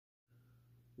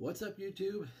What's up,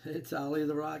 YouTube? It's Ali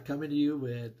the Rock coming to you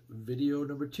with video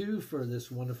number 2 for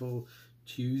this wonderful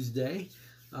Tuesday.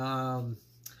 So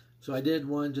I did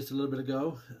one just a little bit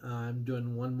ago. I'm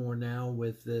doing one more now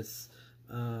with this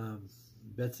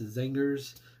Beste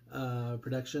Zangers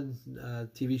production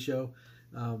TV show.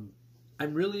 I'm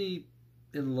really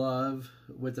in love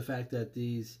with the fact that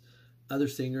these other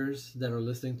singers that are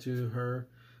listening to her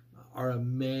are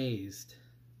amazed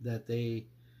that they're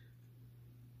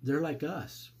like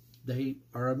us. They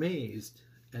are amazed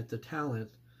at the talent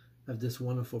of this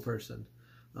wonderful person.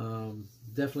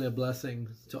 Definitely a blessing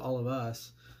to all of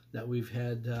us that we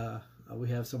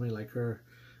have somebody like her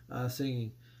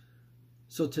singing.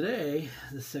 So today,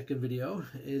 the second video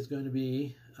is going to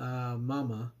be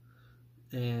Mama.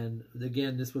 And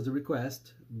again, this was a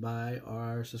request by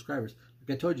our subscribers.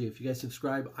 Like I told you, if you guys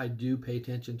subscribe, I do pay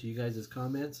attention to you guys'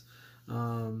 comments.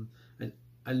 And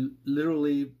I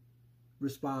literally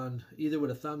respond either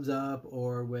with a thumbs up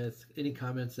or with any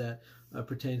comments that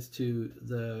pertains to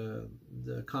the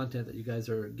content that you guys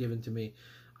are giving to me.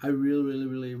 I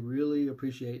really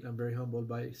appreciate, and I'm very humbled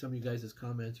by some of you guys'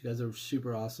 comments. You guys are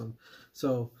super awesome.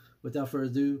 So without further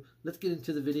ado, let's get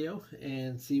into the video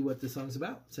and see what this song's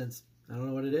about. Since I don't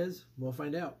know what it is, we'll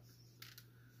find out.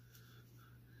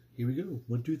 Here we go.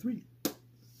 1, 2, 3.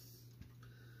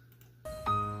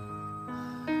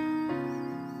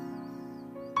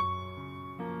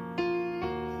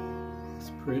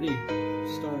 Pretty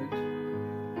start.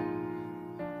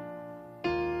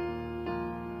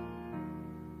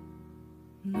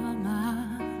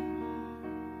 Mama,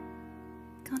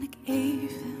 kan ik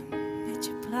even met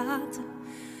je praten?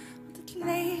 Want het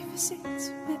leven zit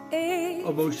me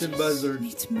even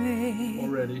niet mee.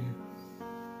 Already.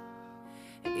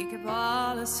 Ik heb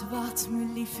alles wat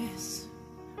me lief is,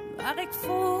 maar ik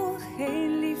voel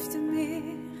geen liefde meer.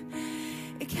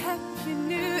 Ik heb je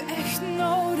nu echt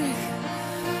nodig.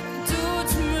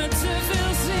 Doet me te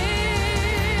veel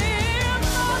zeer,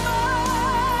 mama.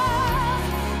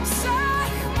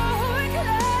 Zeg me hoe ik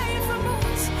leven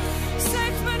moet.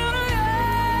 Zeg me dat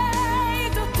jij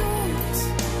dat doet.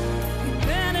 Ik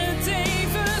ben het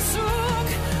even zoek.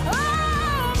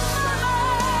 Oh mama,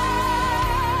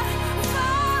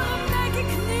 waarom denk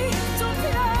ik niet op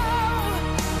jou?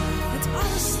 Het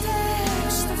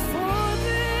allersterkste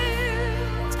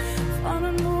voorbeeld van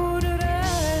een moeder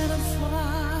en een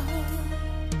vrouw.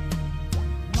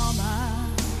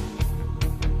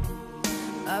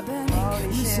 Waar ben ik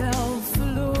mezelf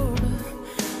verloren?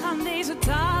 Aan deze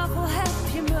tafel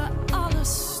heb je me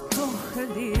alles toch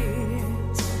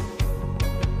geleerd.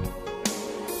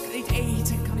 Kan niet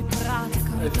eten, kan niet praten,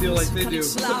 kan niet dansen, kan niet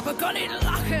slapen, kan niet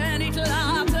lachen en niet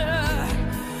laten.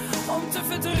 Om te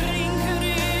verdrinken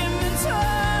in mijn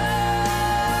tuin.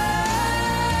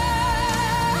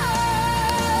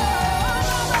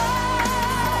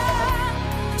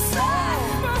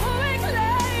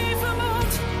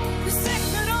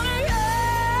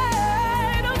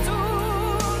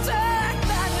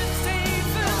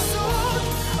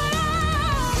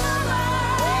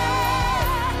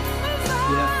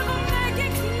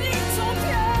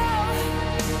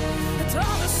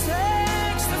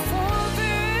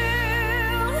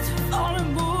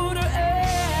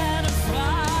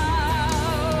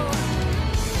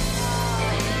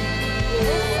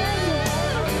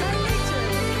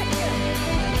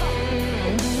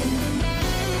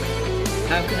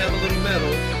 Have to have a little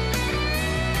metal.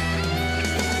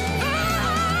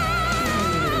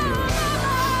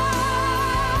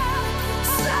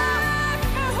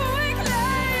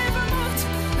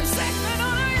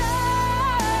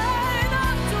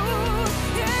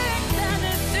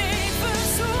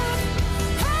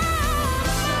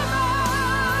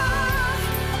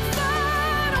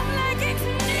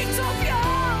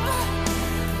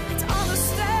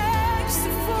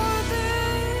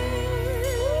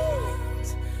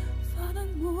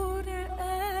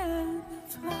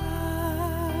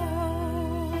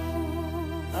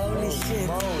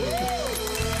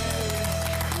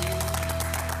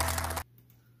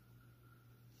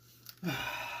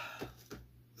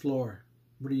 Floor,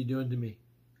 what are you doing to me?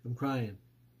 I'm crying.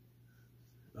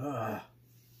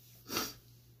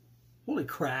 Holy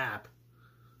crap.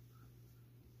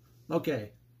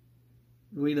 Okay.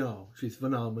 We know. She's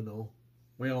phenomenal.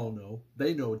 We all know.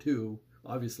 They know too,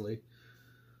 obviously.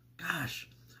 Gosh,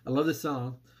 I love this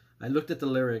song. I looked at the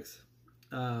lyrics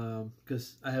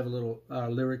because I have a little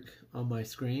lyric on my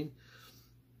screen.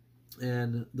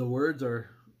 And the words are,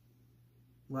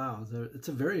 wow, it's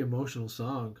a very emotional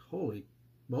song. Holy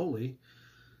moly.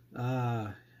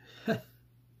 And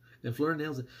Fleur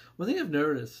nails it. One thing I've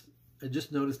noticed, I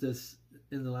just noticed this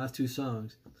in the last 2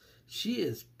 songs, she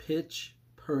is pitch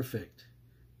perfect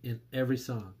in every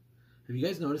song. Have you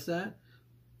guys noticed that?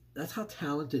 That's how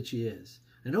talented she is.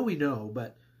 I know we know,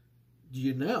 but do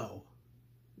you know?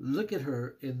 Look at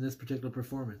her in this particular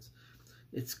performance.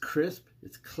 It's crisp,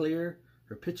 it's clear,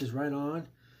 her pitch is right on,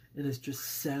 and it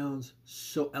just sounds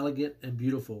so elegant and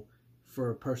beautiful for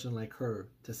a person like her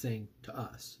to sing to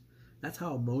us. That's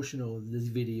how emotional these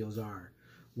videos are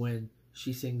when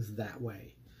she sings that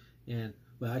way. And,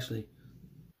 well, actually,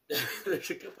 there's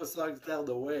a couple of songs down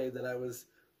the way that I was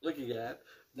looking at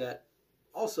that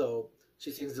also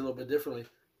she sings a little bit differently.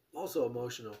 Also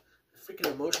emotional. A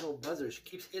freaking emotional buzzer. She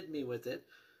keeps hitting me with it.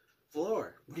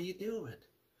 Floor, what are you doing?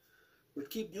 We'd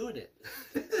keep doing it.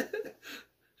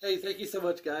 Hey, thank you so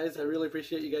much, guys. I really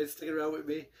appreciate you guys sticking around with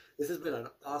me. This has been an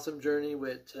awesome journey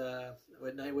with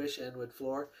Nightwish and with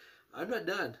Floor. I'm not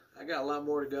done. I got a lot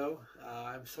more to go.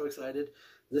 I'm so excited.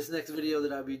 This next video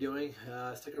that I'll be doing,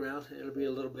 stick around. It'll be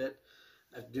a little bit.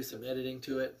 I have to do some editing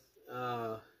to it.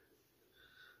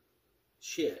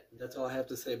 Shit, that's all I have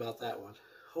to say about that one.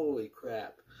 Holy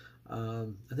crap.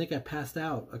 I think I passed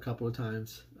out a couple of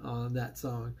times on that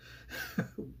song.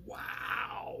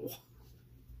 Wow.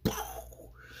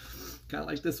 Kind of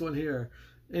like this one here.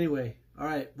 Anyway, all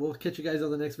right, we'll catch you guys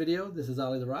on the next video. This is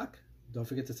Ollie the Rock. Don't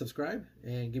forget to subscribe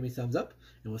and give me a thumbs up,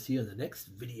 and we'll see you in the next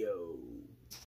video.